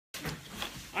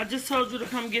I just told you to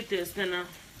come get this, didn't I?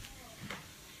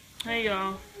 Hey,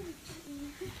 y'all.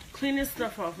 Clean this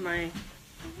stuff off, man.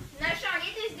 Now, Sean,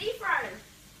 get this deep fryer.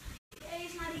 Hey,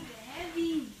 it's not even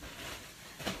heavy.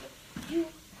 You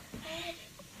had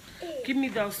it. Give me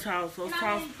those towels. Those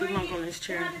towels belong on this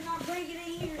chair. I did not bring it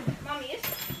in here. Mommy, it's...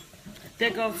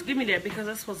 That goes. Give me that because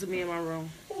that's supposed to be in my room.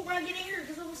 Who brought it in here?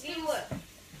 Because it was Give me what?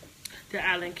 The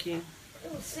island key.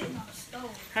 It was sitting on the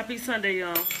stove. Happy Sunday,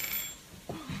 y'all.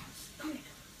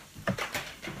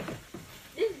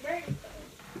 This bread,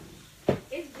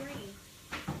 it's green.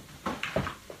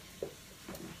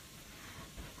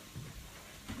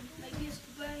 Like this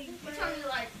bag. Which one you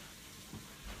like?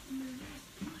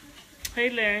 Hey,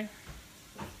 Larry.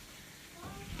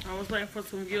 I was waiting for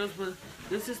some viewers, but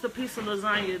this is the piece of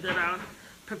lasagna that I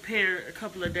prepared a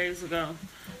couple of days ago.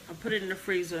 I put it in the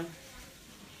freezer.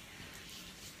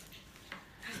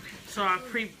 So I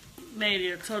pre-made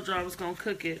it. I told you I was going to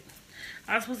cook it.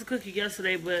 I was supposed to cook it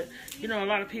yesterday, but, you know, a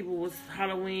lot of people was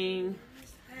Halloween.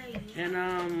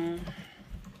 And,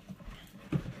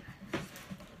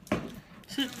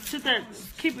 sit that,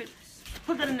 keep it,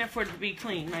 put that in there for it to be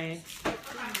clean, man.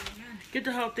 Get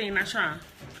the whole thing, now, Sean.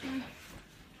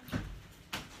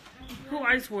 Who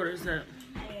ice water is that?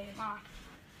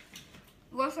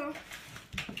 What's up?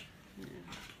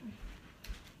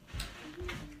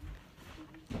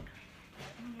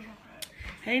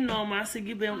 Hey Norma, I see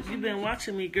you been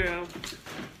watching me, girl.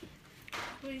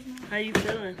 How you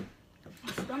feeling?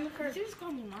 My stomach hurts. Just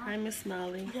call me Mom. Hi, Miss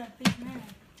Smiley. You got a big man.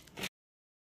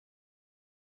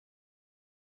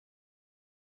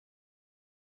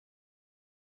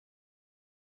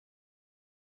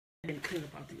 And clean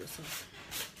up after yourself.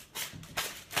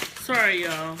 Sorry,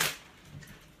 y'all.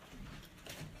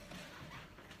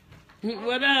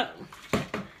 What up,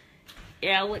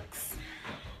 Alex?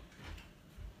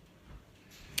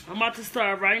 I'm about to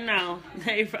start right now.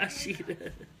 Hey,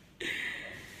 Rashida.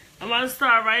 I'm about to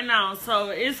start right now. So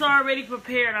it's already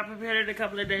prepared. I prepared it a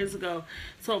couple of days ago.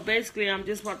 So basically, I'm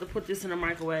just about to put this in the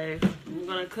microwave. I'm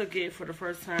gonna cook it for the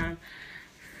first time.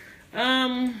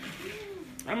 I'm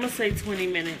gonna say 20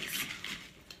 minutes.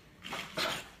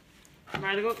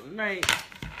 Like,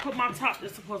 put my top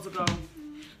that's supposed to go. So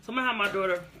I'm gonna have my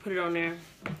daughter put it on there.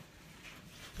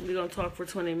 We're gonna talk for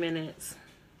 20 minutes.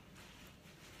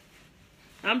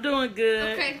 I'm doing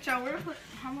good. Okay, John, we're gonna put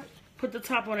how much? Put the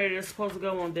top on there that's supposed to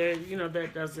go on there. You know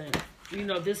that doesn't. You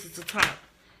know this is the top.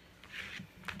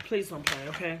 Please don't play,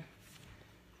 okay?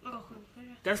 Oh,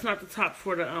 That's not the top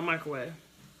for the microwave.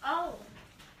 oh.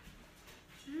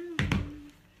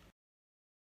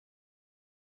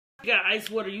 You got ice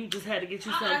water. You just had to get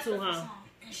you some too, huh?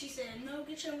 And she said, no,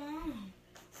 get your own.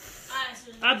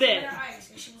 I bet. Ice.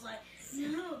 And she was like,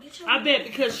 no, get your I own. bet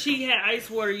because she had ice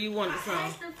water, you wanted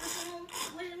some.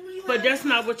 But that's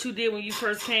not what you did when you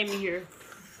first came in here.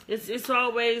 It's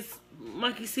always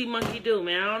monkey see, monkey do,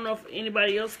 man. I don't know if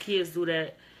anybody else kids do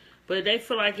that. But they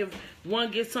feel like if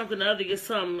one gets something, the other gets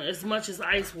something as much as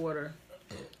ice water.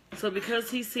 So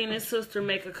because he's seen his sister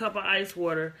make a cup of ice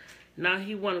water, now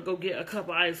he want to go get a cup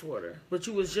of ice water. But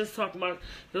you was just talking about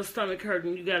your stomach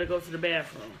hurting. You got to go to the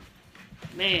bathroom.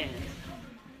 Man.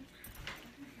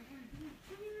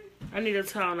 I need a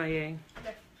towel now, yeah.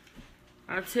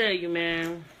 I tell you,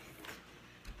 man.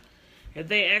 If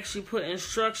they actually put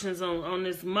instructions on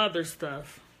this mother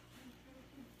stuff.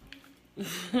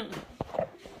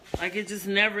 Like it just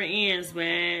never ends,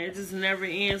 man. It just never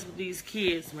ends with these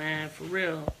kids, man. For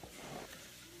real.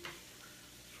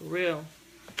 For real.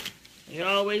 You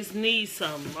always need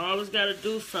something. Always got to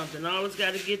do something. Always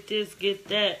got to get this, get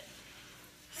that.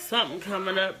 Something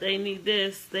coming up. They need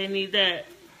this. They need that.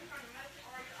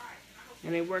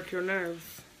 And they work your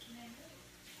nerves.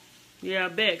 Yeah, I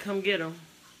bet. Come get them.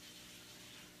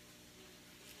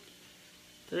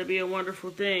 That'll be a wonderful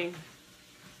thing.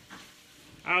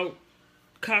 Out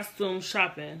costume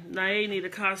shopping. Now, they need a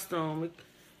costume.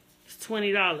 It's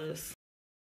 $20.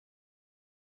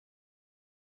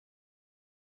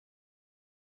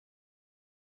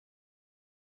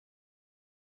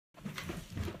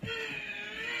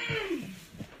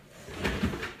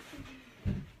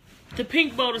 The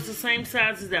pink boat is the same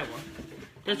size as that one.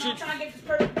 That I'm trying to get this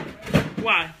purple.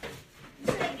 Why?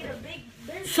 You said get a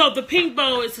big. So the pink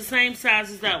bowl is the same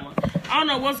size as that one. I don't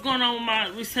know what's going on with my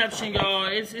reception, y'all.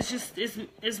 It's just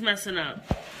it's messing up.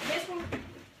 This one.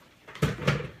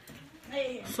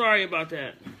 Hey. Sorry about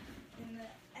that. In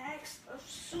the axe of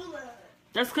Sula.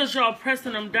 That's because y'all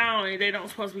pressing them down and they don't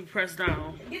supposed to be pressed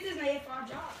down. Get this name for our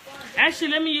job.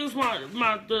 Actually, let me use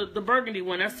the burgundy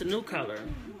one. That's the new color.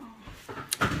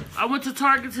 I went to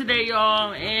Target today,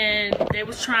 y'all, and they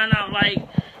was trying out like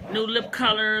new lip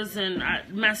colors and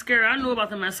mascara. I knew about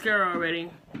the mascara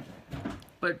already.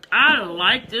 But I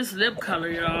like this lip color,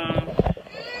 y'all.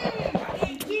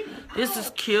 This is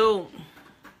cute.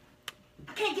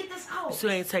 I can't get this out.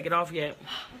 Still ain't take it off yet.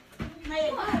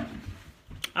 Hey, what?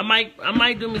 I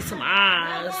might do me some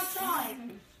eyes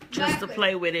just to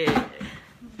play with it.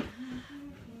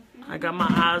 I got my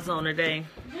eyes on today.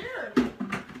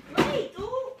 Wait, dude.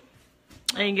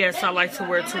 And yes, I like to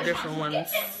wear 2 different ones.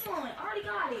 Get this one. I already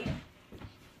got it.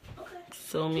 Okay.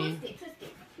 So me. Twist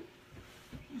it.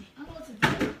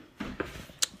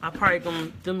 I probably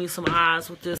gonna do me some eyes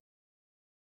with this.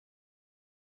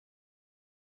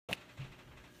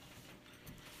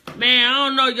 Man, I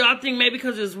don't know, y'all think maybe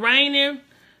because it's raining,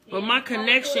 but my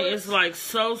connection is like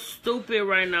so stupid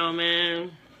right now,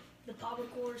 man. The power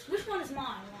cords. Which one is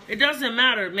mine? It doesn't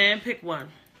matter, man. Pick one.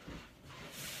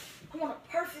 I want a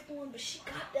perfect one, but she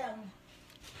got that one.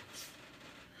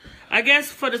 I guess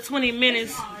for the 20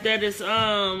 minutes that it's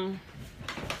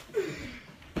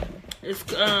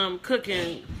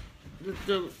cooking,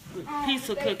 the piece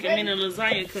of cooking, I mean the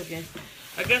lasagna cooking.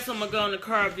 I guess I'm gonna go in the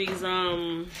carve these Is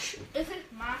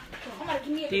it mine?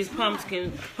 Give me these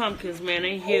pumpkins, man.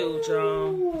 They huge,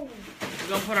 y'all. We're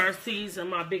gonna put our seeds in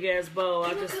my big ass bowl.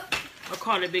 I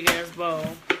call it big ass bowl.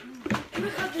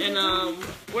 And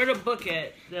where the book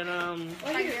at? That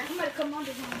Right here. I'm gonna come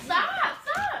under one. Stop.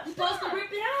 You're supposed to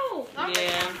rip it out.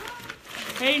 Yeah.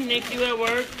 Hey Nick, you at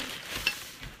work?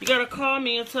 You gotta call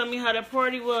me and tell me how that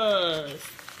party was.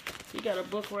 You got a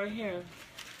book right here.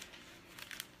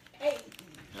 Hey.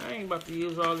 I ain't about to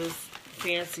use all this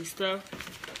fancy stuff.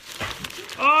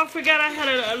 Oh, I forgot I had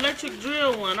an electric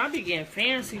drill one. I be getting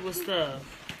fancy with stuff.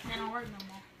 That don't work no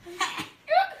more.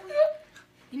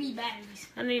 You need batteries.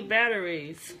 I need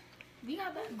batteries. We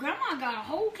got batteries. Grandma got a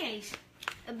whole case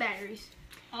of batteries.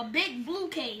 A big blue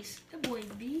case. That boy's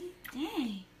big.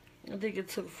 Dang. I think it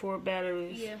took 4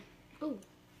 batteries. Yeah. Ooh.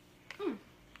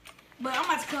 But I'm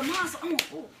about to cut mine,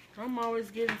 so I'm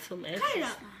always getting some cut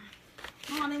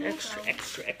it extra, up.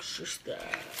 extra stuff.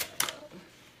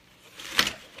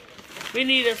 We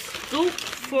need a scoop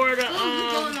for the Ooh,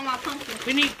 you going on my pumpkin.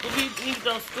 We need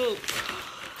those scoops.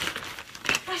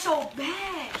 That's so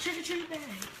bad. Trick bag.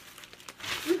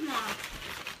 Where's mine?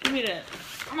 Give me that.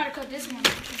 I'm gonna cut this one.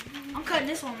 I'm cutting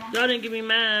this one, Mom. Y'all didn't give me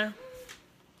mine.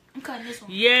 I'm cutting this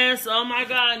one. Yes. Oh my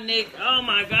God, Nick. Oh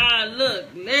my God.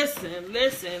 Look.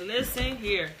 Listen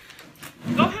here.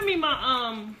 Go hand me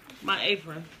my my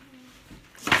apron.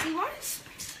 See what?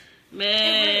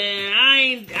 Man,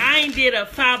 I ain't did a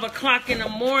 5 o'clock in the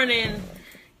morning.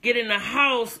 Get in the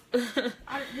house.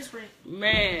 This way.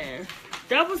 Man,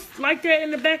 that was like that in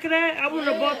the back of that. I would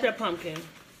have bought that pumpkin.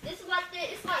 This is like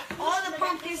that. It's like All the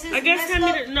pumpkins is I guess messed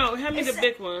up. hand me the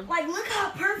big one. Like, look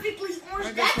how perfectly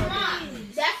orange that's that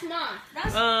mine. That's mine. That's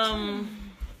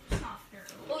it's not fair.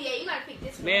 Oh yeah, you gotta pick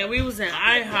this one. Man, we was in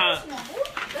IHOP.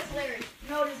 That's Larry.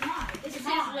 No, this is mine. This is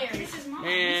mine. Larry. This is mine.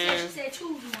 Man. She said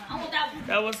choose one. I want that one.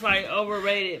 That was like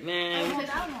overrated, I man. want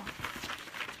that one.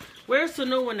 Where's the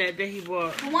new one that he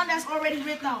bought? The one that's already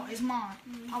ripped out is mine.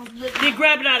 I was looking. Then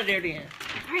grab it out of there then.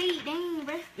 Hey, dang,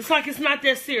 bro. It's like it's not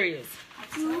that serious.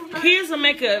 Kids will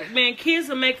make a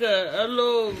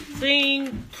little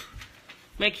thing,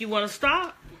 make you want to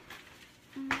stop.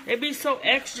 They be so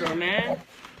extra, man.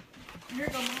 Here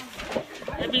go mine.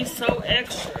 They be so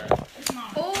extra. It's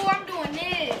mine. Oh, I'm doing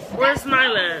this. Where's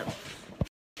Nyla?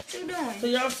 What you doing? So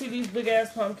y'all see these big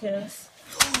ass pumpkins?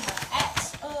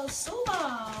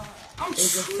 Suba. I'm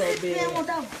It's just so tripping. big. I want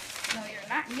that one. No, you're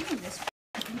not getting this one.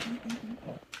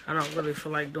 I don't really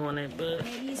feel like doing it, but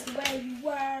Maybe it's the way you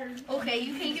were. Okay,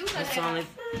 you can do it's that. the only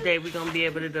day we're gonna be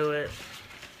able to do it.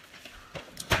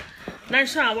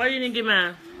 Nice Sean, why you didn't get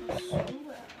mine?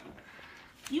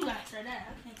 You gotta tear that.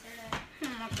 I can't tear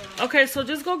that. Okay, so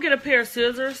just go get a pair of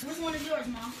scissors. Which one is yours,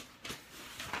 Mom?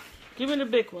 Give me the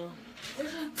big one.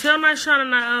 Which one? Tell Nice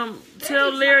Sean and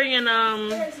tell Larry and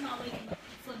Larry's not waiting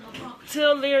for no pumpkin.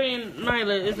 tell Larry and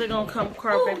Nyla if they're gonna come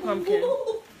carve a pumpkin.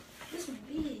 This one's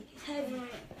big. It's heavy.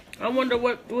 I wonder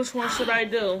which one should I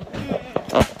do?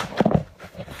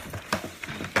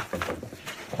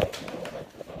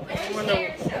 I wonder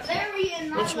Larry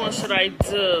and which one should I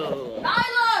do?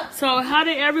 Nyla. So how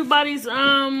did everybody's I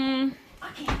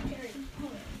can't carry it.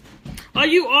 Hold on. Are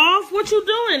you off? What you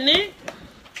doing, Nick?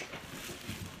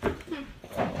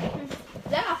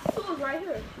 That got food right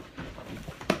here.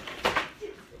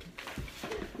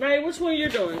 Nyla, which one you're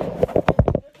doing?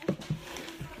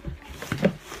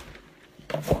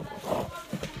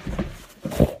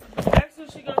 Ask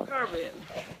if she gonna carve it.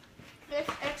 Let's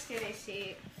extra this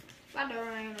shit. I don't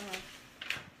know.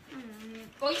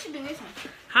 Oh, you should do this one.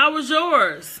 How was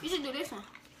yours? You should do this one.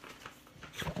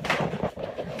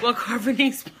 What carving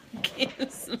these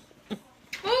pumpkins?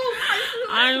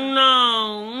 I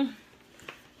know.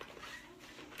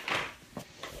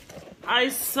 I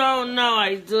so know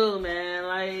I do, man.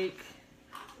 Like,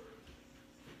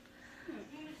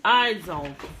 I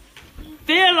don't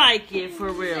feel like it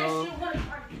for real.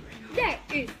 That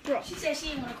is bro. She said she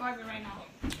didn't want to carve it right now.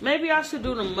 Maybe I should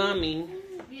do the mummy.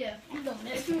 Yeah, I'm doing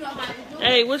this.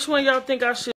 Hey, which one y'all think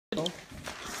I should do?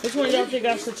 Which one y'all think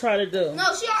I should try to do?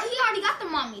 No, he already got the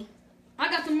mummy. I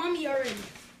got the mummy already.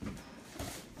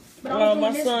 But Oh,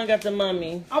 my son got the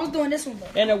mummy. I was doing this one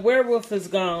though. And the werewolf is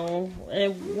gone.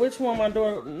 And which one am I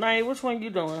doing? Nay, which one you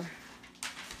doing?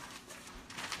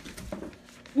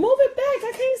 Move it back.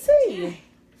 I can't see.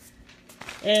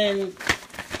 And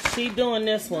she doing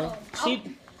this one.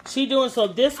 She doing so.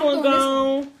 This one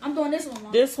gone. I'm doing this one.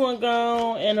 Mom. This one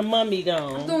gone, and the mummy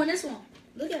gone. I'm doing this one.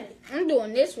 Look at it. I'm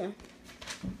doing this one.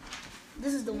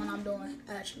 This is the one I'm doing.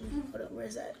 Actually, hold up.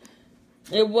 Where's that?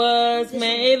 It was,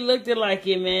 man. It looked like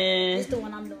it, man. It's the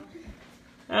one I'm doing.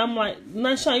 I'm like,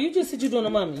 Sean, you just said you doing the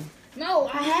mummy. No,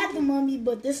 I had the mummy,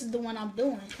 but this is the one I'm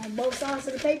doing on both sides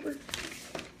of the paper.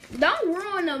 Don't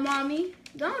ruin the mummy.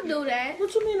 Don't do that.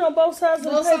 What you mean on both sides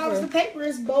of the paper? Both sides of the paper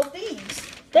is both things.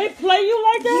 They play you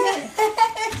like that?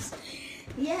 Yes.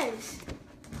 Yes.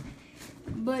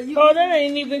 But you. Oh, that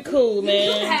ain't even cool, man.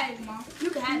 You can have it, Mom. You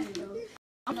can have it,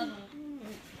 though.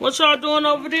 What y'all doing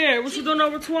over there? What you doing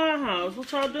over to our house?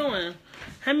 What y'all doing?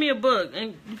 Hand me a book.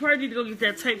 And you probably need to go get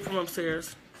that tape from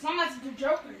upstairs. So I'm about to do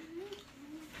Joker.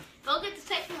 Go get the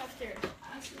tape from upstairs.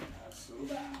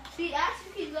 See, ask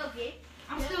if he's okay.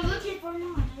 I'm still looking for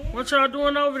mine. What y'all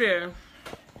doing over there?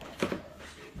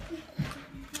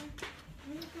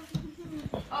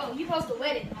 Oh, you supposed to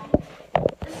wet it, Mom.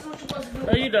 This is what you're supposed to do.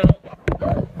 No, you don't.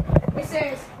 It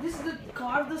says, this is the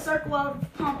carve the circle out of the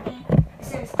pumpkin. It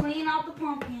says, clean out the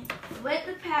pumpkin, wet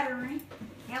the patterning,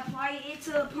 and apply it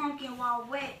to the pumpkin while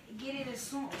wet. Get it as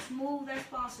smooth as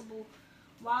possible.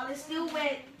 While it's still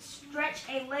wet, stretch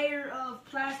a layer of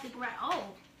plastic wrap. Oh.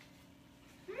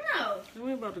 No.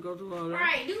 We about to go through all that.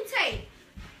 Right, do tape.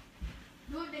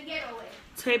 Do it the ghetto way.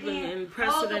 Tape it and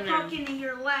press Hold it in the there. pumpkin in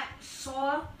your lap.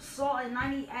 Saw at a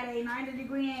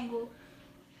 90-degree angle.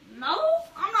 No,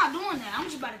 I'm not doing that. I'm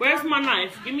just about to. Where's my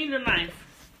knife? Give me the knife.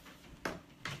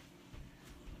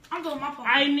 I'm doing my pumpkin.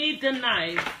 I need the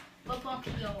knife. What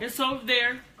pumpkin, yo? It's over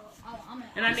there.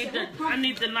 And I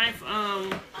need the knife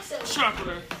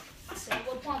sharpener. I said,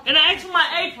 what pumpkin? And I asked for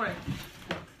my apron.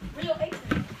 Where's your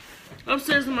apron?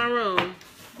 Upstairs in my room.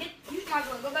 You might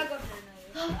go back up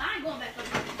there now. I ain't going back up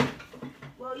there.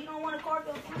 Well, you don't want to carve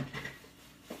your pumpkin?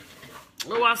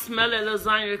 Oh, I smell that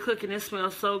lasagna cooking. It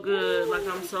smells so good. Like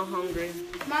I'm so hungry.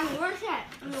 Mommy, where's that?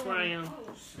 That's where I am.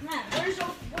 Nah, where's your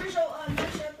knife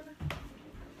sharpener?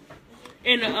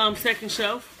 In the second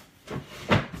shelf. Oh,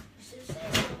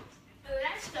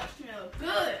 that stuff smells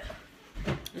good.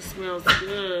 It smells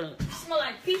good. It smell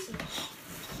like pizza.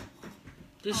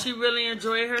 Did she really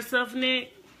enjoy herself,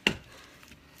 Nick?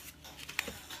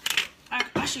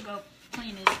 I should go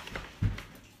clean this.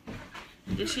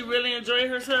 Did she really enjoy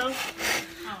herself?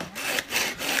 Oh.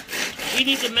 We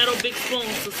need the metal big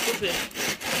spoons to scoop it.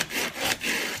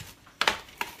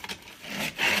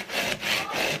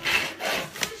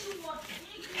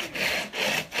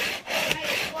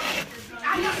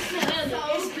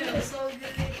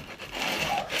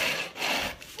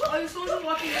 Oh, you're supposed to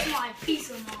walk in this my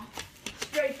pizza, Mom.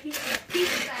 Straight pizza.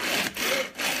 Pizza factory.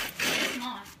 It's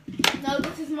mine. No,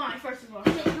 this is mine, first of all.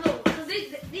 No, because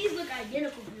these look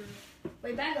identical.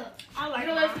 Wait, back up. I like it.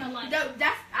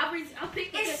 I'll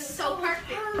pick it. It's so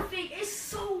perfect. It's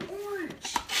so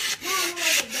orange. Mom,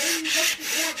 like a baby. What's the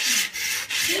orange?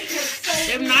 This was so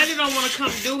If Nyla don't want to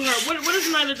come do her, what is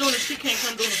Nyla doing if she can't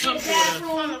come do her in pumpkin the with us?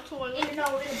 bathroom. In the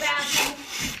bathroom.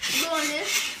 Doing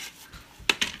this.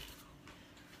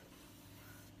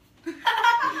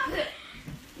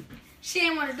 She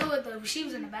didn't want to do it though, but she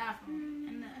was in the bathroom.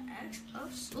 And the ex of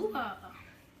Suha.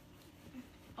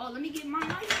 Oh, let me get my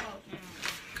knife out.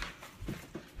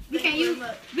 We can't use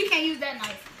that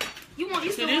knife.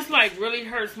 You See, this like really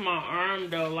hurts my arm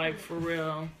though, like for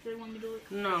real. You want me to do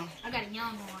it? No. I got a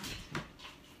young one.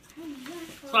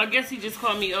 So I guess he just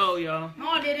called me old, y'all. No,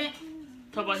 I didn't.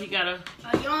 Talk about he got a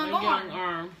young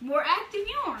arm. More active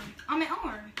arm. I mean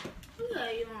arm. Who's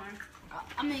that your arm?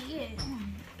 I mean, yeah.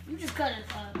 You just cut it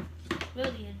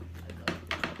really in.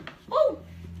 Woo!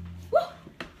 Woo!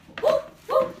 Woo!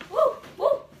 Woo! Woo!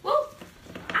 Woo! Woo!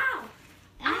 Ow!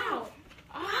 Ow!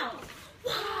 Ow!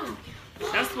 Wow!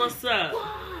 That's what's up.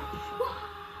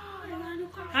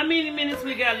 How many minutes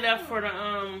we got left for the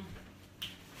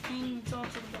Talk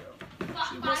to the girl.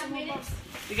 5 minutes.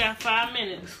 We got 5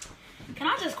 minutes. Can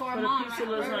I just carve For the mine piece of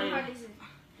right? lasagna.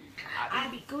 I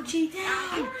be Gucci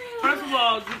down. First of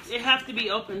all, it have to be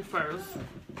open first.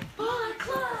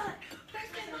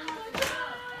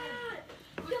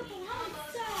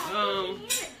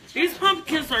 These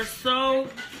pumpkins are so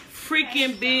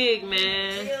freaking big,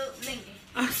 man.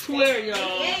 I swear,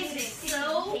 y'all. They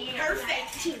so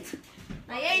perfect.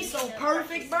 They ain't so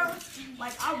perfect, bro.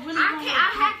 Like I really.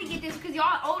 I have to get this because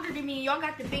y'all older than me and y'all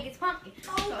got the biggest pumpkin.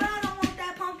 Oh, bro, I don't want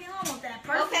that pumpkin. I want that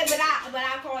perfect. Okay, but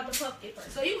I called the pumpkin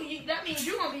first. So you that means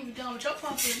you're gonna be done with your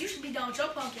pumpkin. You should be done with your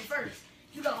pumpkin first.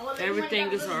 You got all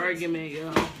Everything is an argument,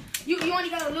 y'all. You only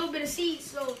got a little bit of seeds,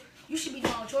 so you should be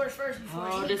done with yours first before.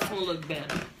 Oh, this one look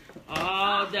better.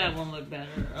 Oh, that one look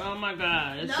better. Oh my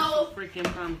God, it's just a freaking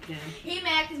pumpkin. He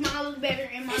mad because mine look better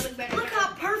and mine look better. Look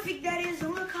how perfect that is,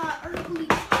 and look how earthly.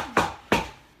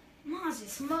 Mine's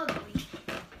is smugly.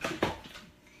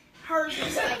 Hers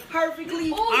is like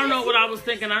perfectly. I don't know what I was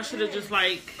thinking. I should have just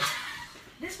like.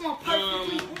 This one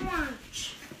perfectly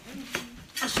orange.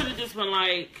 I should have just been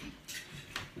like.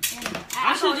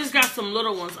 I should have just got some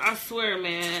little ones. I swear,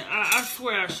 man. I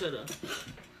swear I should have.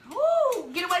 Ooh,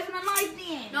 get away from the knife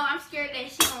then. No, I'm scared that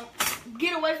she won't.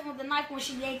 Get away from the knife when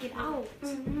she yank it out.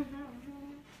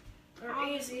 Or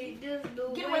is it just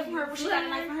the Get away from her when she got a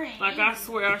knife in her hand. Like, I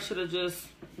swear I should have just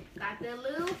got the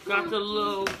little pumpkin. got the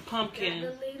little pumpkin.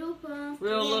 Got the little pumpkin.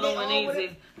 Real little and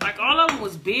easy. Like, all of them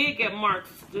was big at Mark's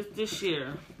this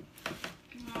year.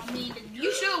 I mean,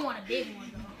 you should want a big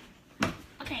one, though.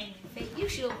 I can't even think. You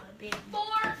should want a big one.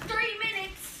 3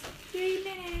 minutes. 3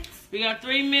 minutes. We got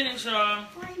 3 minutes, y'all.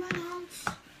 3 minutes.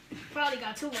 Probably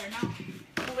got 2 right now.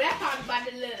 Oh, that probably about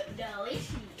to look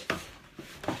delicious.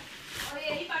 Oh,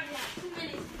 yeah, you probably got 2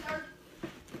 minutes.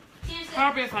 10 seconds.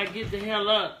 Probably if I get the hell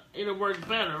up, it'll work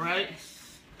better, right?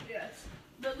 Yes.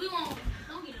 But we won't.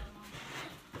 Don't get up long.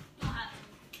 Don't have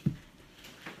to.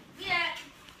 Yeah.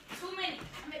 2 minutes.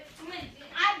 2 minutes.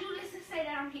 I do this to say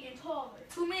that I'm getting taller.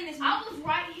 2 minutes. I was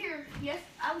right here. Yes,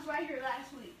 I was right here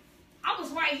last week. I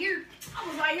was right here. I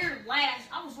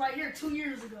was right here 2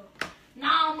 years ago.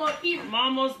 Now I'm up here. I'm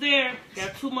almost there.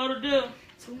 Got 2 more to do.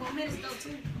 2 more minutes though,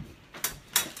 too.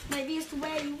 Maybe it's the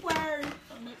way you were.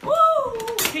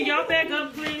 Woo! Can y'all back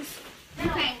up, please?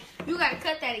 Okay, you gotta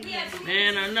cut that again. Yeah, 2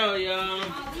 minutes. Man, I know, y'all.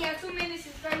 We have 2 minutes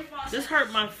and 35 seconds. This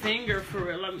hurt my finger for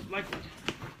real. Like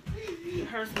it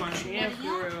hurts my hand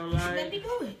for real. Let me Like,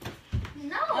 do it.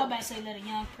 No. I was about to say let a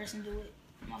young person do it.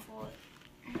 My fault.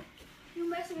 You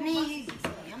messing with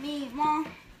my I mean, Mom.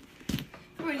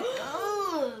 Pretty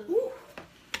good.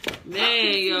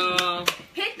 man, y'all.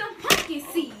 Hit them pumpkin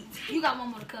seeds. You got one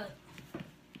more to cut.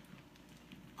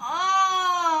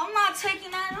 Oh, I'm not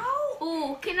taking that out.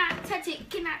 Ooh, can I touch it?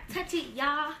 Can I touch it,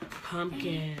 y'all?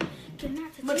 Pumpkin. Can I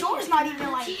touch it? But yours not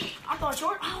even like, I thought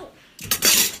yours,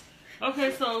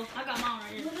 Okay, so I got mine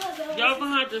right here. y'all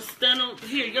gonna have to stand on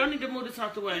here. Y'all need to move this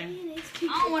out the way. I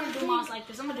don't want to do mine like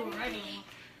this. I'm going to do it regular.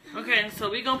 Okay, so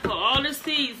we gonna put all the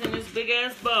seeds in this big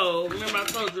ass bowl. Remember I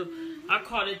told you I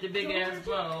called it the big ass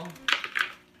bowl.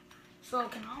 So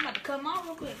I'm about to cut mine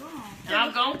real quick. Hold on. And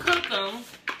I'm gonna cook them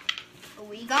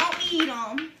We gonna eat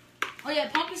them. Oh yeah,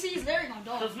 pumpkin seeds, Larry gonna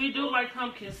dog. because we do like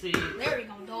pumpkin seeds. Larry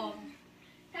gonna dog.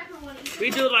 We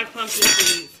do like pumpkin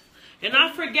seeds. And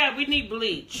I forgot we need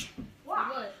bleach.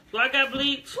 What? Do I got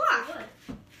bleach? What?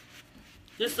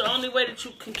 This is the only way that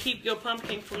you can keep your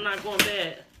pumpkin from not going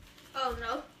bad. Oh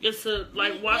no. It's to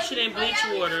like wash it in bleach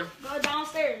water. Go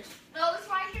downstairs. No, it's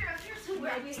right here. Up here too.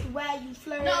 Maybe it's the way you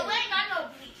flirt. No, we ain't got no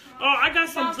bleach. Oh, I got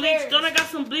some bleach. Downstairs. Don't I got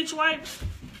some bleach wipes?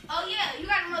 Oh yeah, you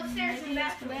got them upstairs in the Maybe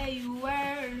it's the bathroom. way you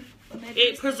were.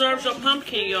 It preserves your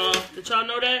pumpkin, y'all. Did y'all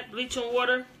know that? Bleach and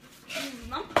water.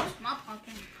 My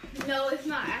pumpkin. No, it's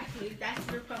not actually. That's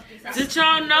your pumpkin. Did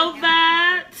y'all know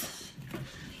that?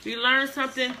 We learn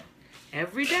something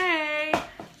every day.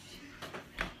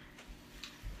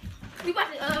 We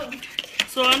about to.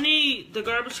 So I need the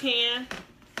garbage can.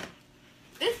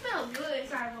 It smells good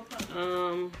inside of a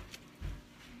pumpkin.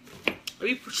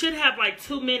 We should have like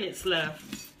 2 minutes left.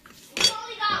 We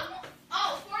only got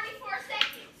 44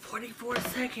 seconds. 44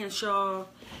 seconds, y'all,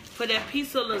 for that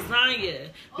piece of lasagna.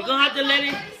 We're gonna have to let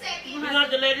it. 30 seconds. We're gonna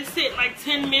have to let it sit like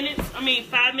 10 minutes. I mean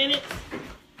 5 minutes.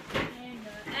 And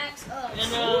axe up.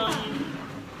 And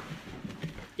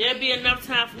there'll be enough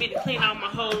time for me to clean out my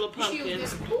whole little pumpkin.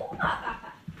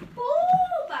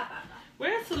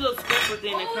 Where's the little scraper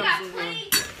thing Oh, we that got comes in 20 here?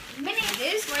 minutes.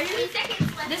 This right here. 20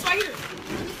 seconds left. This right here.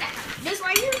 20 seconds. This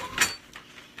right here.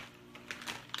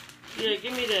 Yeah,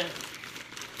 give me that.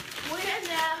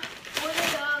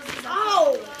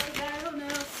 Oh!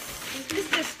 This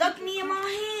just stuck me in my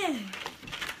hand.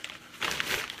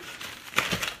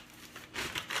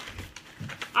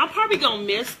 I'm probably gonna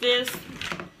miss this.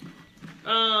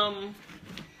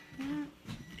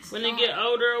 When they get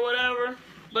older or whatever,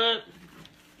 but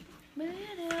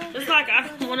it's like I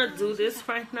don't want to do this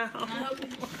right now.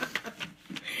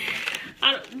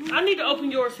 I need to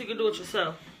open yours so you can do it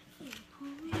yourself.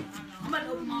 I'm about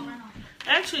to open mine right now.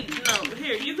 Actually, no.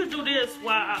 Here, you can do this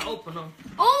while I open them.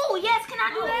 Oh, yes. Can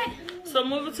I do that? So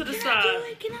move it to the Can side. I do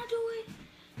it? Can I do it?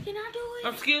 Can I do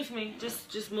it? Excuse me.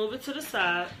 Just move it to the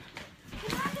side.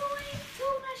 Can I do it?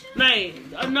 Nay,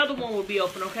 another one will be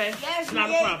open, okay? Yes, not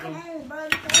a yeah, problem. come on, bro. Where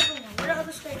the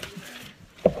other steak?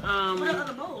 Where the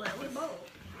other bowl at? Where the bowl?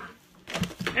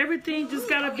 Everything just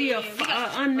gotta be a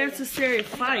unnecessary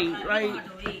fight.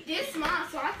 Like, This mine,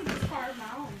 so I can just carve my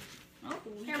own. No,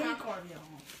 you can't carve your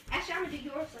own. Actually, I'm gonna do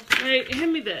yours. hey,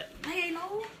 hand me that. Hey,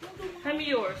 no, don't do mine. Hand me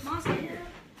yours. Mine's right here.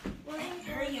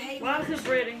 Why is there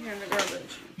bread in here in the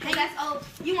garbage? Hey, that's old.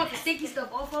 You want the sticky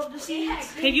stuff off of the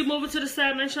seeds? Can you move it to the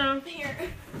side, Nashawn? Here.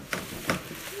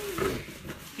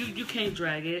 You can't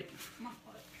drag it.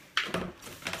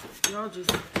 Y'all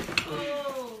just.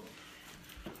 Oh.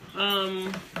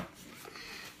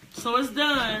 So it's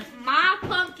done. My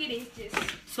pumpkin is just.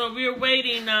 So we're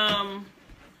waiting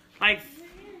like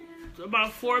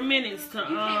about 4 minutes to You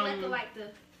can't let the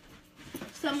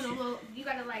some of the little. You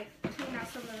gotta clean out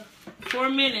some of the. 4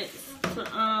 minutes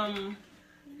to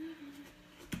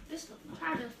This stuff not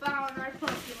Try to follow our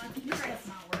pumpkin like This stuff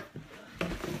not work.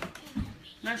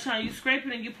 Nashawn, you scrape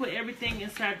it and you put everything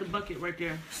inside the bucket right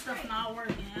there. Stuff not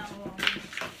working at all.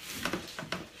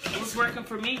 What's working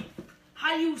for me?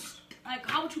 How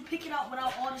would you pick it out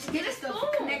without all this Get a stuff spoon.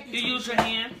 connected? You to use it? your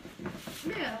hand,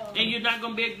 Yeah. and you're not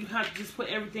gonna be able. You have to just put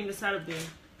everything inside of there.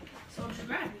 So just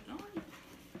grab it. Don't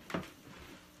you?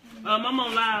 I'm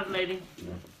on live, lady,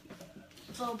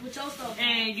 So put your stuff.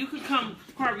 and you can come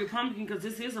carve your pumpkin because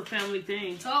this is a family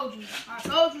thing. Told you. I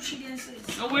told you she didn't say.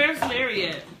 So where's Larry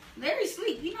at? Larry's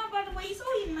asleep. You know about the way he's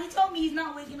sleeping. He told me he's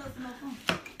not waking up for no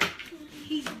fun.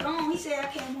 He's gone. He said I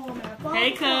came home at 5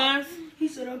 Hey, o'clock. cuz. He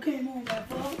said I came home at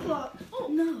 5 o'clock. Oh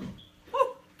no.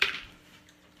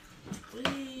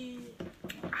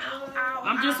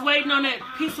 I'm just waiting on that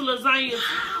piece of lasagna.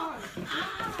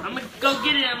 I'm gonna go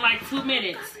get it in like 2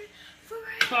 minutes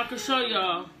so I can show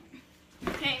y'all.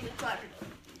 Can't be cluttered.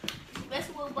 Best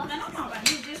of all, I'm not about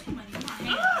to use this money. My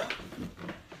hand.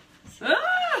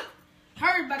 Ah!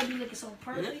 Hers better be looking so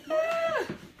perfect. Ah!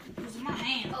 It's in my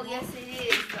hand. Oh yes, it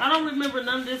is. I don't remember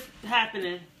none of this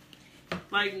happening.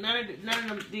 Like none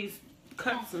of these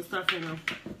cuts and stuff in them.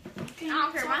 I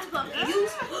don't care. Mine's pumpkin.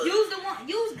 Use the one.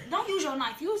 Don't use your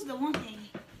knife. Use the one thing.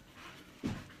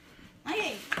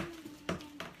 Hey,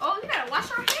 Oh, you gotta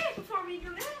wash our hands before we do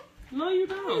that. No, you you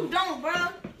don't. don't, bro.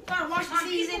 We gotta wash the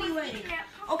seeds anyway.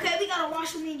 Okay, we gotta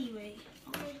wash them anyway.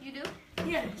 Okay. You do?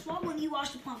 Yeah, so why wouldn't you wash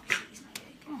the pumpkin seeds?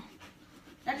 Come on.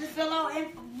 That just fell out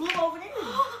and blew over there.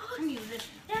 Let me use this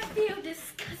one. That feels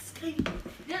disgusting.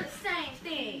 They're the same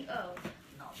thing. Oh.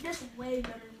 No, this is way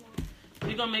better.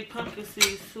 We're gonna make pumpkin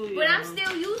seeds too. But I'm y'all.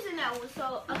 still using that one,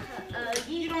 so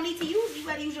You don't need to use it. You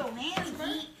gotta use your hands, bro.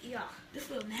 yeah. This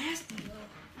feels nasty, bro.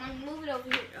 Move it over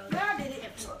here. Yeah, I did it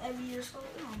every year, so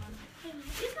it don't matter.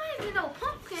 It's not even no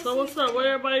pumpkin. So what's up? What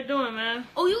everybody doing, man?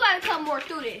 Oh, you gotta cut more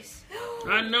through this.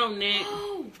 I know, Nick.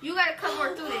 You gotta cut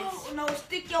more through this. Oh, no,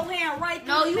 stick your hand right through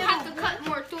No, the you middle. have to cut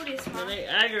more through this, And man. they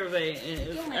aggravate and Stick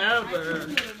it's your hand right through the ever.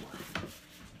 middle,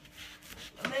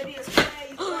 boy. Maybe it's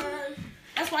crazy, bro.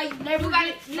 That's why you never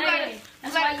That's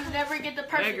why you never get the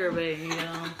perfect one. Aggravating, you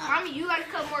know. Mommy, you gotta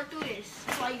cut more through this.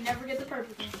 That's why you never get the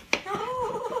perfect one.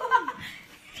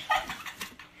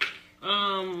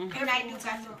 And I do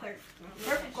got the perfect one.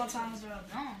 Perfect one times are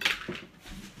gone.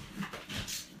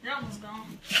 That one's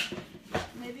gone.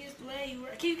 Maybe it's the way you were.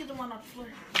 Can you get the one off the floor?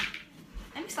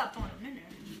 Let me stop throwing them in there.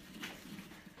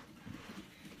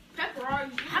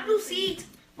 Pepperoni. How do seeds?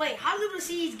 Wait, how do the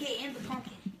seeds get in the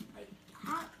pumpkin? Like,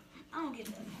 how? I don't get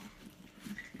that.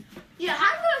 Yeah,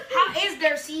 How is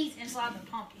there seeds inside the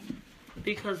pumpkin?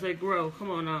 Because they grow.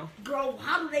 Come on now. Grow?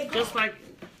 How do they grow? Just like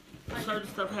certain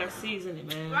stuff has seeds in it,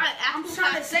 man. Right, I'm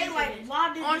trying to say, like,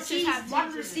 why did the Oranges seeds? have Why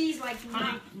do seeds the in seeds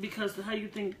like? Because how you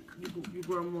think you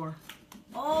grow more?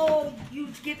 Oh, you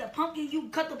get the pumpkin. You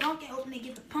cut the pumpkin open and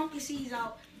get the pumpkin seeds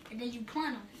out, and then you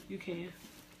plant them. You can.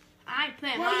 I ain't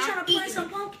playing. Well, you trying to plant some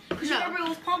pumpkin? Cause you No. remember it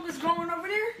was pumpkins growing over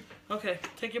there? Okay,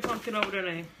 take your pumpkin over there,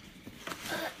 name.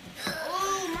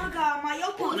 Oh my God, my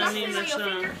your pumpkin. I that's need still your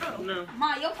Nashawn. finger? No.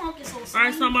 My your pumpkin so All slimy.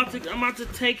 right, so I'm about to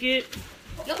take it.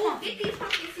 Your pumpkin. Get these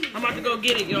pumpkin seeds. I'm about to go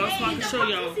get it, y'all, so I can Get the show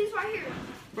pumpkin y'all. seeds right here.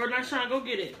 Bro, Nashawn, go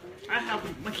get it. I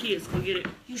have my kids go get it.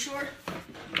 You sure?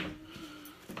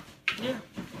 Yeah.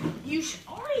 You sure?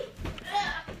 Alright.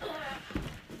 Man,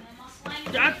 my slime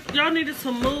y'all needed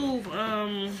to move.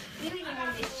 You need to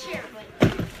move this chair, but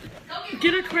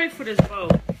Get a crate for this bowl.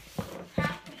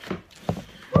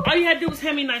 All you had to do was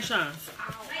hand me nice shines.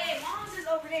 Hey, mom's is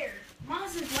over there.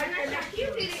 Mom's is right there. you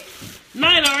did it.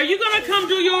 Nyla, are you gonna come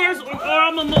do yours or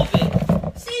I'm gonna move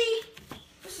it? See?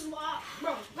 This is why.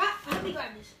 Bro, let me grab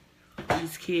this.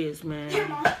 These kids, Here, man.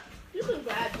 Mom. You can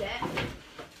grab that.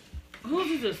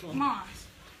 Whose is this one? Mom's.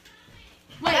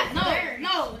 Wait, That's no, hilarious.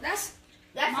 no, that's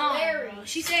That's hilarious. bro.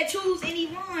 She said choose any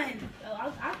one.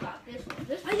 Oh, I got this one.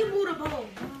 This How you move the bowl,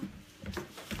 bro?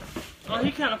 Oh,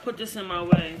 he kind of put this in my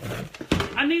way.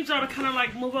 I need y'all to kind of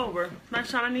like move over. Nice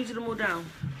shot, I need you to move down.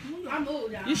 I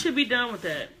moved down. You should be done with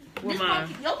that. With This mine.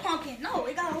 pumpkin, your pumpkin, no,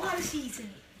 it got a lot of seeds in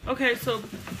it. Okay, so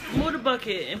move the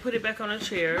bucket and put it back on the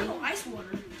chair. No ice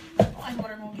water. No ice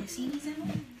water don't get seeds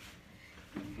in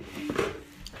it.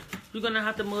 You're gonna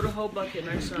have to move the whole bucket,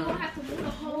 nice You don't shot. have to move the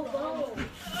whole bowl.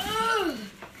 Ugh.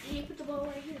 And you put the bowl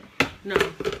right here. No.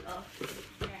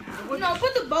 You know,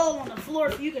 put the bowl on the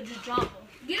floor so you can just drop them.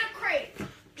 Get a crate.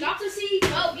 Drop the seeds.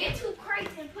 No, get 2 crates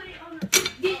and put it on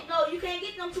the. No, you can't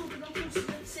get them two because them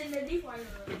two sitting in the deep fryer.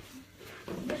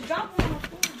 Just drop them on the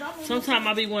floor. Drop them. Sometimes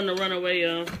I be wanting to run away,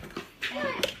 y'all.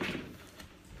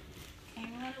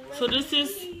 So this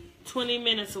is 20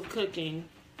 minutes of cooking.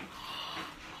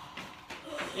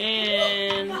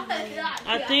 And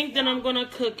I think that I'm gonna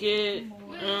cook it.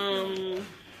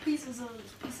 Pieces of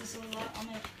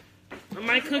I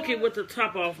might cook it with the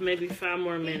top off, maybe 5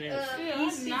 more minutes.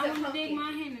 I'm not gonna dig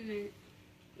my hand in there.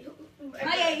 Oh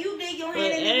yeah, you dig your hand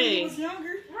But, in when hey. you was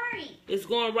younger. Right. It's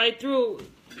going right through.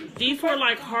 These were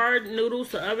like hard noodles,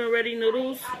 the oven ready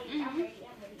noodles. I'm ready.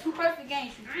 Two perfect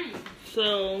games.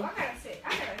 So I gotta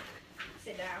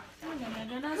sit down. Can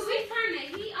Yes, we turn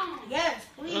the heat on?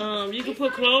 please. you can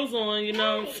put clothes on, you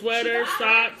know, sweaters,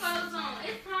 socks, Clothes on.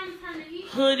 It's time to turn the heat on.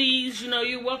 hoodies, you know,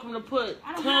 you're welcome to put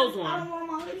clothes I don't on. know where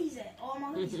my hoodies at. All my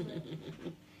hoodies went.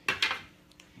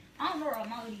 I don't know where all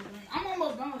my hoodies went. I'm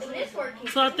almost done with This working.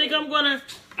 So I think I'm gonna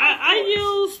I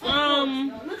used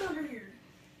No, look under here.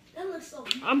 That looks so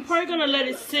nice. I'm probably gonna let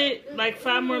it sit like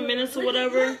 5 more minutes or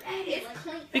whatever. It's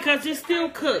clean. Because it still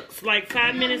cooks. Like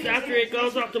 5 minutes after it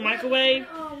goes off the microwave,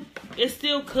 it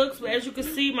still cooks. But as you can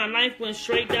see, my knife went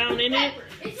straight down in it.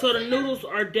 So the noodles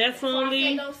are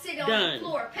definitely Don't sit on done. the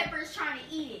floor. Pepper's trying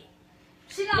to eat it.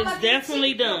 She not It's about to eat definitely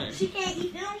seeds, though. done. She can't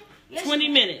eat them. Yes, 20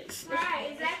 she- minutes.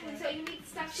 Right, exactly. So you need to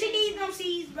stop. She needs them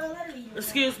seeds, bro. Let her eat them.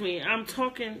 Excuse me, I'm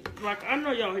talking, like, I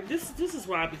know y'all, this is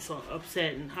why I be so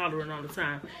upset and hollering all the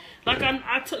time. Like,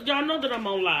 y'all know that I'm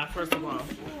on live, first of all.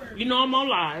 You know I'm on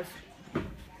live.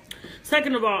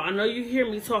 Second of all, I know you hear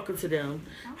me talking to them.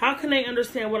 How can they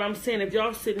understand what I'm saying if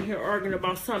y'all sitting here arguing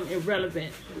about something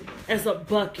irrelevant as a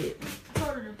bucket? I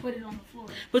told her to put it on the floor.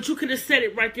 But you could have said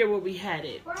it right there where we had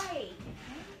it. Right.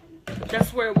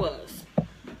 That's where it was.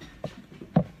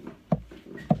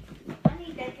 I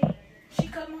need that thing. She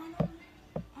cut mine off.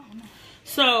 I don't know.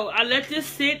 So I let this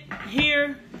sit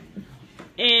here,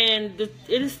 and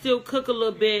it'll still cook a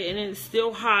little bit, and it's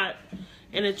still hot,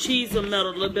 and the cheese will melt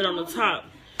a little bit on the top.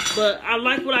 But I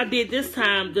like what I did this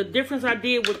time. The difference I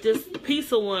did with this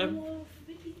pizza one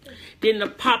than the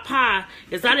pot pie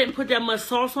is I didn't put that much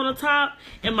sauce on the top,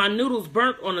 and my noodles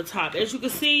burnt on the top. As you can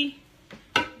see,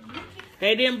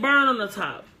 they didn't burn on the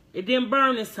top. It didn't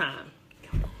burn this time.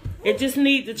 It just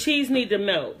the cheese need to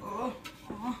melt. I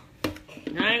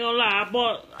ain't gonna lie,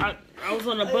 I was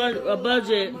on a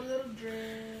budget,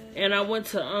 and I went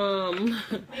to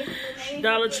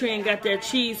Dollar Tree and got that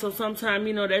cheese. So sometimes,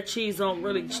 you know, that cheese don't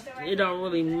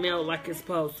really melt like it's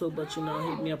supposed to. But you know,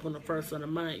 hit me up on the first of the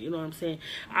month. You know what I'm saying?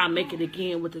 I'll make it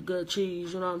again with the good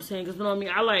cheese. You know what I'm saying? Cause you know what I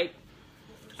mean.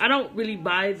 I don't really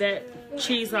buy that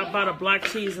cheese. I buy the black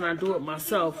cheese and I do it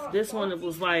myself. This one, it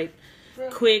was like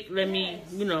quick. Let me,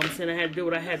 you know what I'm saying? I had to do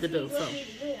what I had to do. So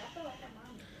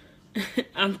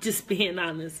I'm just being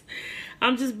honest.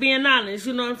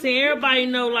 You know what I'm saying? Everybody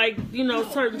know, like, you know,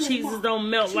 certain cheeses don't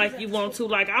melt like you want to.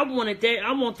 Like, I want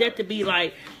that to be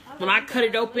like, when I cut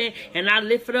it open and I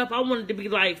lift it up, I want it to be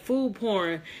like food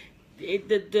porn.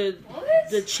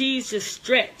 The cheese just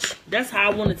stretch. That's how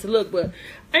I want it to look, but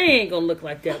I ain't gonna look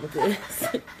like that with this.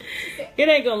 It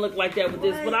ain't gonna look like that with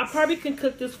this, but I probably can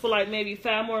cook this for like maybe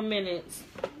 5 more minutes.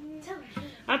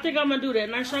 I think I'm gonna do that.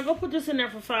 Now, should I go put this in there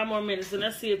for 5 more minutes and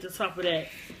let's see if the top of that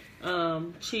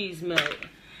cheese melt.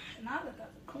 Now I got the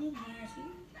clean hands.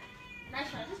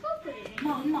 Nice one. Just go put it in.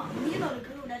 No, you know the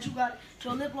girl that you got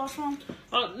your lip gloss from?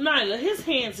 Oh, Nyla, his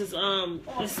hands is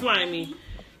slimy.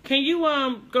 Can you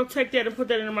go take that and put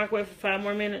that in the microwave for 5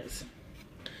 more minutes?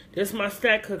 This is my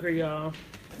stack cooker, y'all.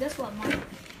 That's what mine.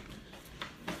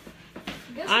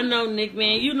 I know, Nick,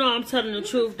 man. You know I'm telling the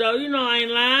truth, though. You know I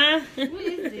ain't lying. What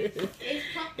is this?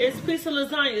 It's a piece of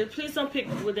lasagna. Please don't pick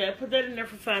with that. Put that in there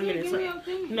for 5 minutes. Give me your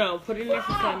thing. No, put it in there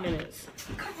for 5 minutes.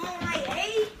 Come on, I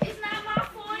hate. It's not my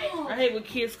fault. I hate when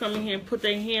kids come in here and put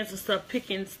their hands and stuff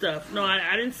picking stuff. No,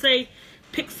 I didn't say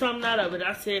pick something out of it.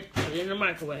 I said put it in the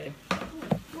microwave.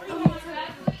 What do you want?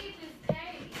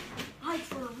 Like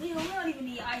for real, we don't even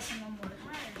need icing no more.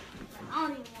 I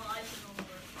don't even want icing no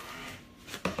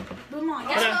more. But mom,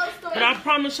 But I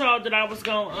promise y'all that I was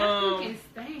going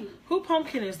Stink. who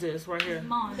pumpkin is this right here?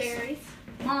 mine. Berries.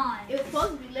 Mine. It was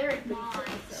supposed to be Larry's, but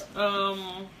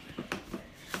Mine.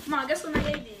 Mom, guess what my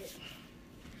dad did?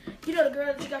 You know the girl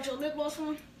that you got your lip gloss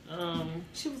from?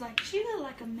 She was like, she look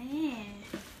like a man.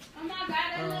 oh my God,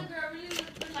 that little girl really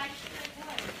looked like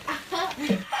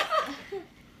Shrek.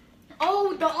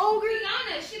 Oh, the ogre.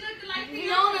 Fiona, she looked like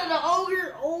Fiona, the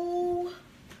ogre. Oh.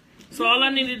 So all I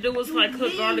need to do is like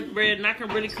cook garlic bread, and I can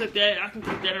really cook that. I can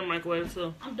cook that in the microwave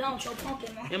too, I'm done with your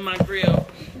pumpkin, mom. in my grill.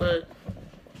 But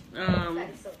I'm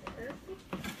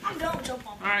done with your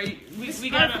pumpkin. all right, we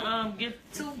gotta get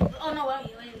Oh no,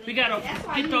 wait. we gotta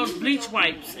get those bleach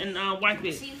wipes and wipe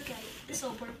it. See, look at it. It's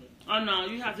so perfect. Oh no,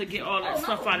 you have to get all that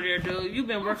stuff out of there, dude. You've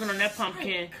been working on that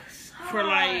pumpkin for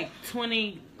like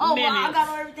 20 Oh, minutes. wow, I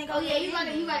got everything. Oh yeah, you gotta.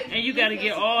 And you gotta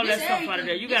get all that This stuff out of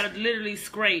there. everything. You gotta literally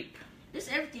scrape This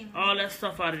everything. all that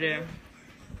stuff out of there.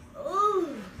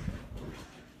 Ooh.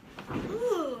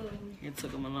 Ooh. It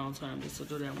took them a long time just to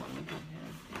do that one.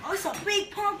 Oh, it's a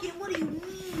big pumpkin. What do you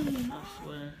mean? I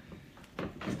swear.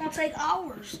 It's gonna take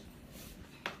hours.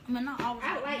 I mean, not hours.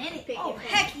 I but like minutes. picking Oh, pumpkin.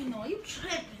 heck, you know, you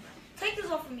tripping. Take this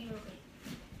off of me real quick.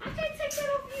 I can't take that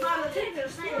off you. Mama, take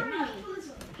this.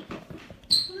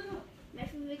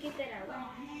 Maybe we get that out.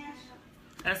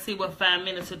 Let's see what 5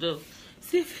 minutes to do.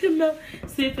 See if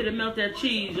it'll melt that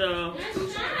cheese, y'all.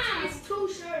 It's 2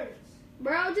 shirts.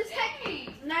 Bro, just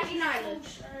take Nyla.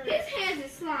 His hands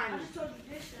is slimy.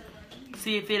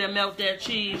 See if it'll melt that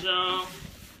cheese, y'all.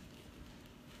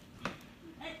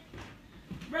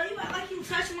 Bro, you act like you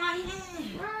touched my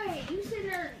hand. Right, you sit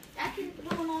there acting.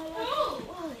 Doing all that.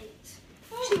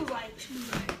 What? She was like.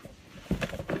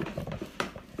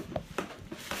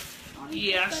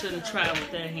 Yeah, I shouldn't try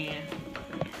with that hand.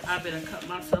 I better cut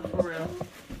myself for real.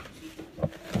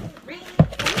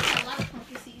 A lot of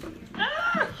pumpkin seeds here.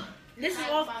 Ah! This is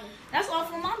all. That's all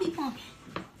for mommy pumpkin.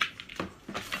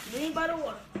 It ain't by the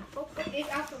water. It's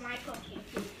out for my pumpkin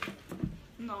too.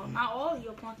 No, not all of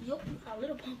your pumpkin. You got a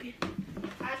little pumpkin.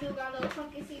 I do got little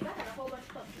pumpkin seeds. I got a whole bunch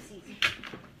of pumpkin seeds.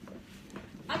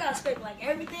 I gotta scrape like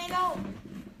everything out.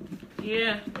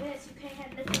 Yeah. Yes, you can't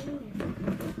have nothing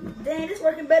in Dang, it's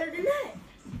working better than that.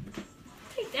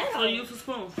 Take that So out. use a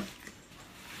spoon.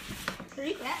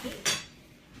 You can have it.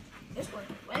 It's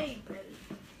working way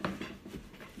better.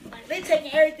 Like they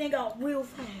taking everything out real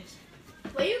fast.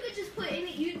 it. Well, you could just put in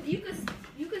it. You could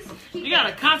keep. You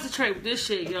gotta concentrate with this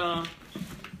shit, y'all.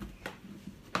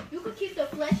 You could keep the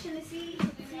flesh in the seeds.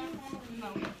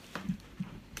 No.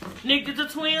 Nick, did the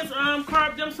twins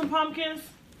carve them some pumpkins?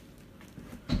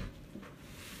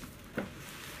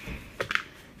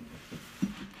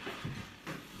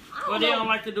 Well, they don't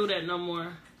like to do that no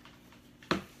more.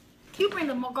 Can you bring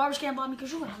the garbage can by me?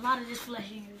 Because you got a lot of this flesh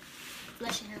in here.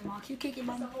 Flesh in here, Mom. Can you kick it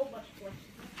by It's me? a whole bunch of flesh.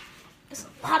 It's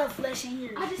a lot of flesh in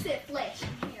here. I just said flesh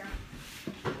in here.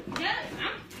 Yeah,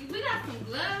 we got some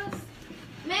gloves.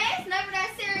 Man, it's never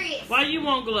that serious. Why you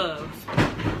want gloves?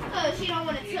 Because she don't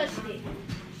want to touch it.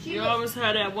 She You always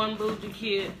have that one bougie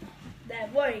kid.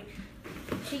 That way.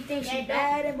 She thinks she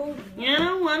bad and bougie. You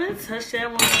don't want to touch that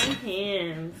with my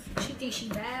hands. She thinks she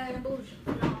bad and bougie.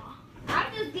 Nah.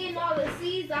 I'm just getting all the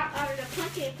seeds out of the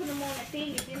pumpkin and put them on the thing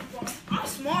and then it's going. I'm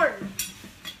smart.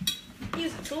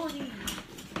 He's a tool.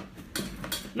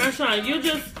 No, Sean,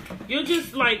 you're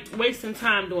just like wasting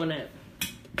time doing that.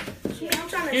 Yeah, I'm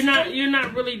trying to. You're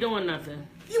not really doing nothing.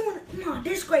 You want? No,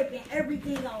 they're scraping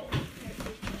everything out.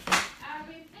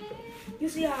 You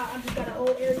see how I just got the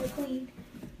whole area cleaned?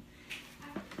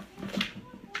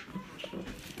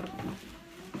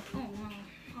 Oh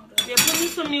no. Yeah, put me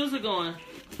some music on.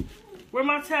 Where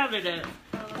my tablet at?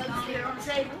 Down here on the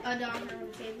table. Down here on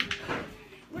the table.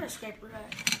 Where the scraper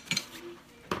at?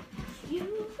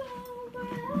 You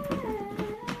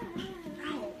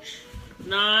Ouch.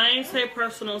 No, I ain't say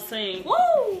personal sing.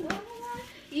 Woo!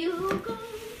 You gon'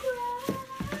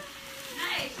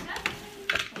 cry.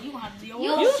 You gonna have to be You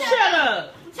over. You shut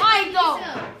up. Fight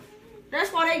though.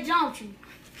 That's why they jumped you.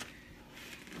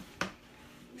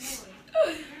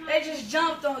 They just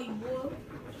jumped on you, boy.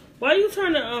 Why you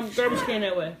turn the garbage can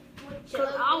that way?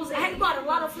 Cause I had got a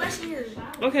lot of flesh in here.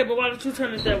 Okay, but why don't you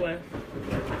turn it that way?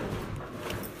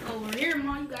 Over here,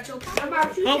 Mom. You got your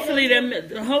pumpkin. Hopefully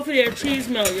that cheese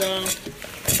melt, y'all.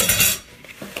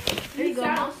 Here you go,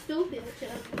 Mom. Stupid with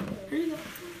your. Here you go.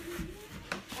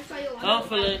 That's why you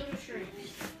Hopefully.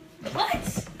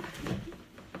 What?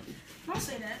 Don't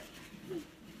say that.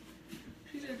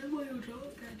 She said, that's why you chose.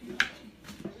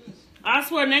 I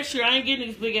swear next year I ain't getting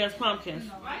these big ass pumpkins.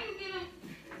 Why you get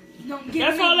them?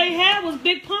 That's all they had was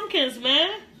big pumpkins,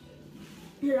 man.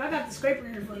 Here, I got the scraper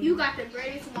here for you. You got the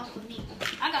greatest one for me.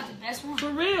 I got the best one. For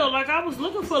real, like I was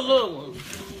looking for little ones.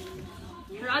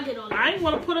 Here, I did all that. I didn't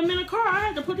want to put them in the car. I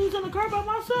had to put these in the car by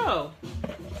myself.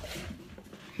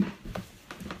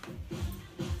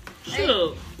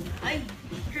 Shoot. Hey,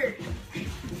 here. Here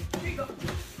you go.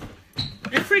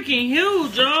 They're freaking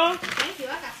huge, y'all. Thank you. I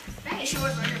got some space. It's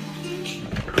yours right here,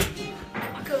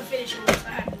 Mom. I couldn't finish yours. I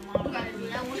had to, Mom. You gotta do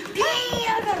that one. Dang,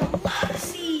 I got a lot of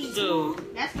seeds.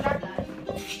 Dude. That's what I got.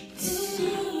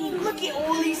 Look at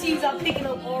all these seeds I'm picking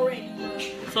up already.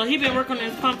 So he been working on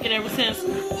this pumpkin ever since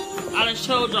I done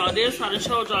showed y'all this, I done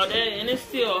showed y'all that, and it's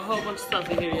still a whole bunch of stuff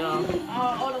in here, y'all.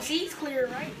 All the seeds clear,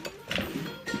 right?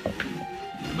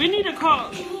 We need to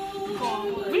call.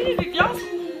 We need to y'all. We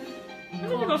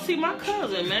need to go see my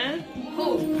cousin, man.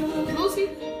 Who? Lucy?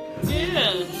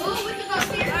 Yeah. Oh, we can go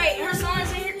see her. Right, her son's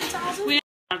in here.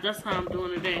 That's how I'm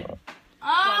doing today.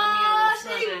 Oh,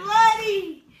 she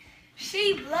bloody.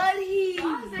 She bloody.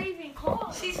 Why is that even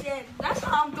called? She said, that's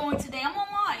how I'm doing today. I'm on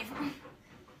live.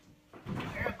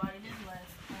 Everybody just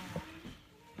left.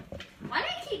 Why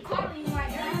they keep calling you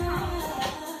right now?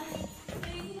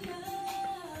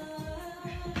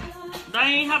 They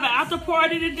ain't have an after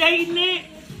party today, Nick?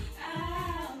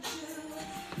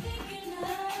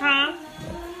 Huh?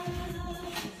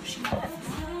 She left.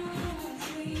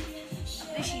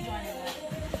 Then she joined it.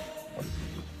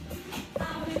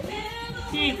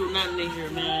 He ain't do nothing in here,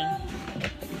 man.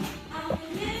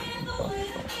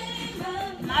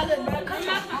 Not good, bro. Come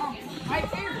on. Right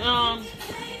there.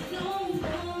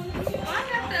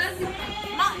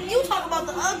 You talk about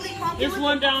the ugly pumpkin. There's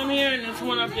one down here and there's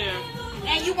one up there.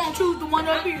 And you gonna choose the one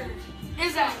up here.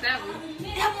 Is that one?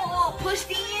 That one all pushed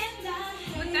in?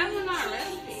 But that one not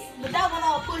recipe. But that one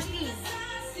all pushed in.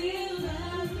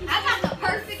 I got the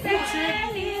perfect one.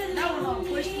 That one all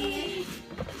pushed in.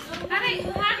 How did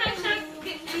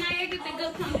Naya get the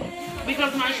good pumpkin?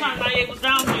 Because my shot Naya was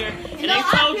down here and they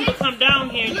told you to come down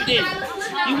here and you didn't.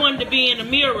 You wanted to be in the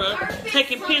mirror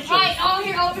taking pictures. Right,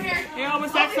 over here. They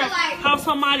always ask how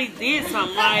somebody did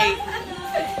something like.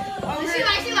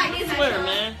 She like this. I swear,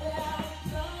 man.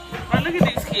 Right, look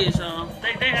at these kids, y'all. They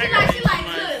act She like,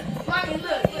 look. Mommy,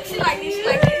 look. She like this.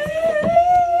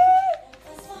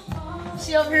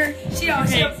 She over here. She over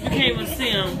here. You can't even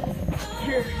see them.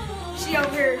 Here. She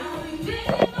over here.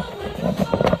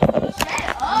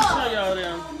 I'll show y'all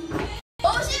them.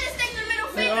 Oh, she just sticks her middle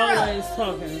They finger always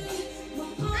talking.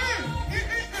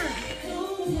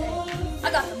 I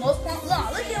got the most pumpkin.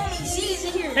 Look at all these seeds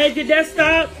in here. Hey, did that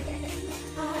stop?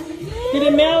 Did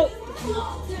it melt?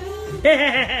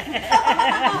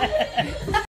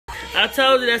 I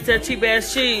told you that's that cheap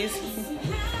ass cheese.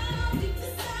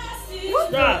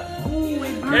 Stop.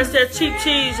 That's that cheap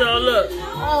cheese, y'all. Look.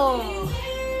 Oh.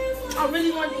 I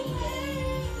really wanted to eat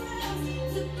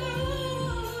that.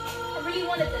 I really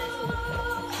wanted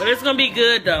that. But it's gonna be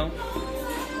good though.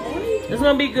 It's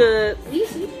gonna be good.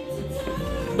 Easy.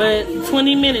 But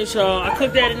 20 minutes, y'all. I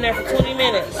cooked that in there for 20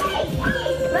 minutes.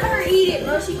 Let her eat it,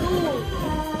 bro. She cool.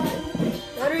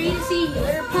 Let her eat the seed.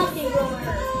 Let her pumpkin grow in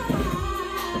her.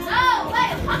 No,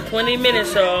 wait. 20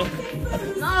 minutes, y'all.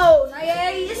 No,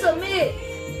 Naya, it's a myth.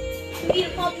 You eat a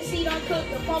pumpkin seed uncooked,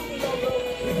 the pumpkin don't grow.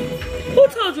 Who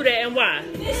told you that and why?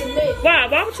 It's a myth. Why?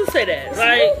 Why would you say that? It's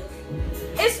Like, a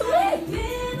myth. It's a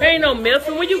myth. there ain't no myth.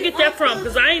 And where you get that from?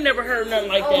 Because I ain't never heard nothing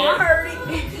like Oh, I that. heard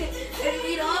it. If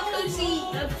you eat an uncooked seed,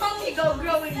 the pumpkin go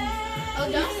grow in you. Oh,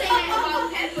 don't say that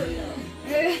about pepper, though.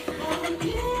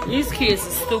 These kids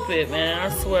are stupid, man. I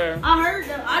swear. I heard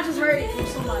them. I just heard it from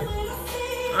somebody.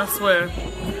 I swear.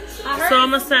 I heard So I'm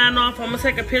going to sign off. I'm going to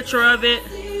take a picture of it.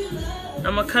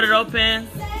 I'm going to cut it open.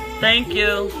 Thank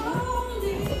you.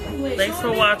 Thanks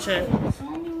for watching.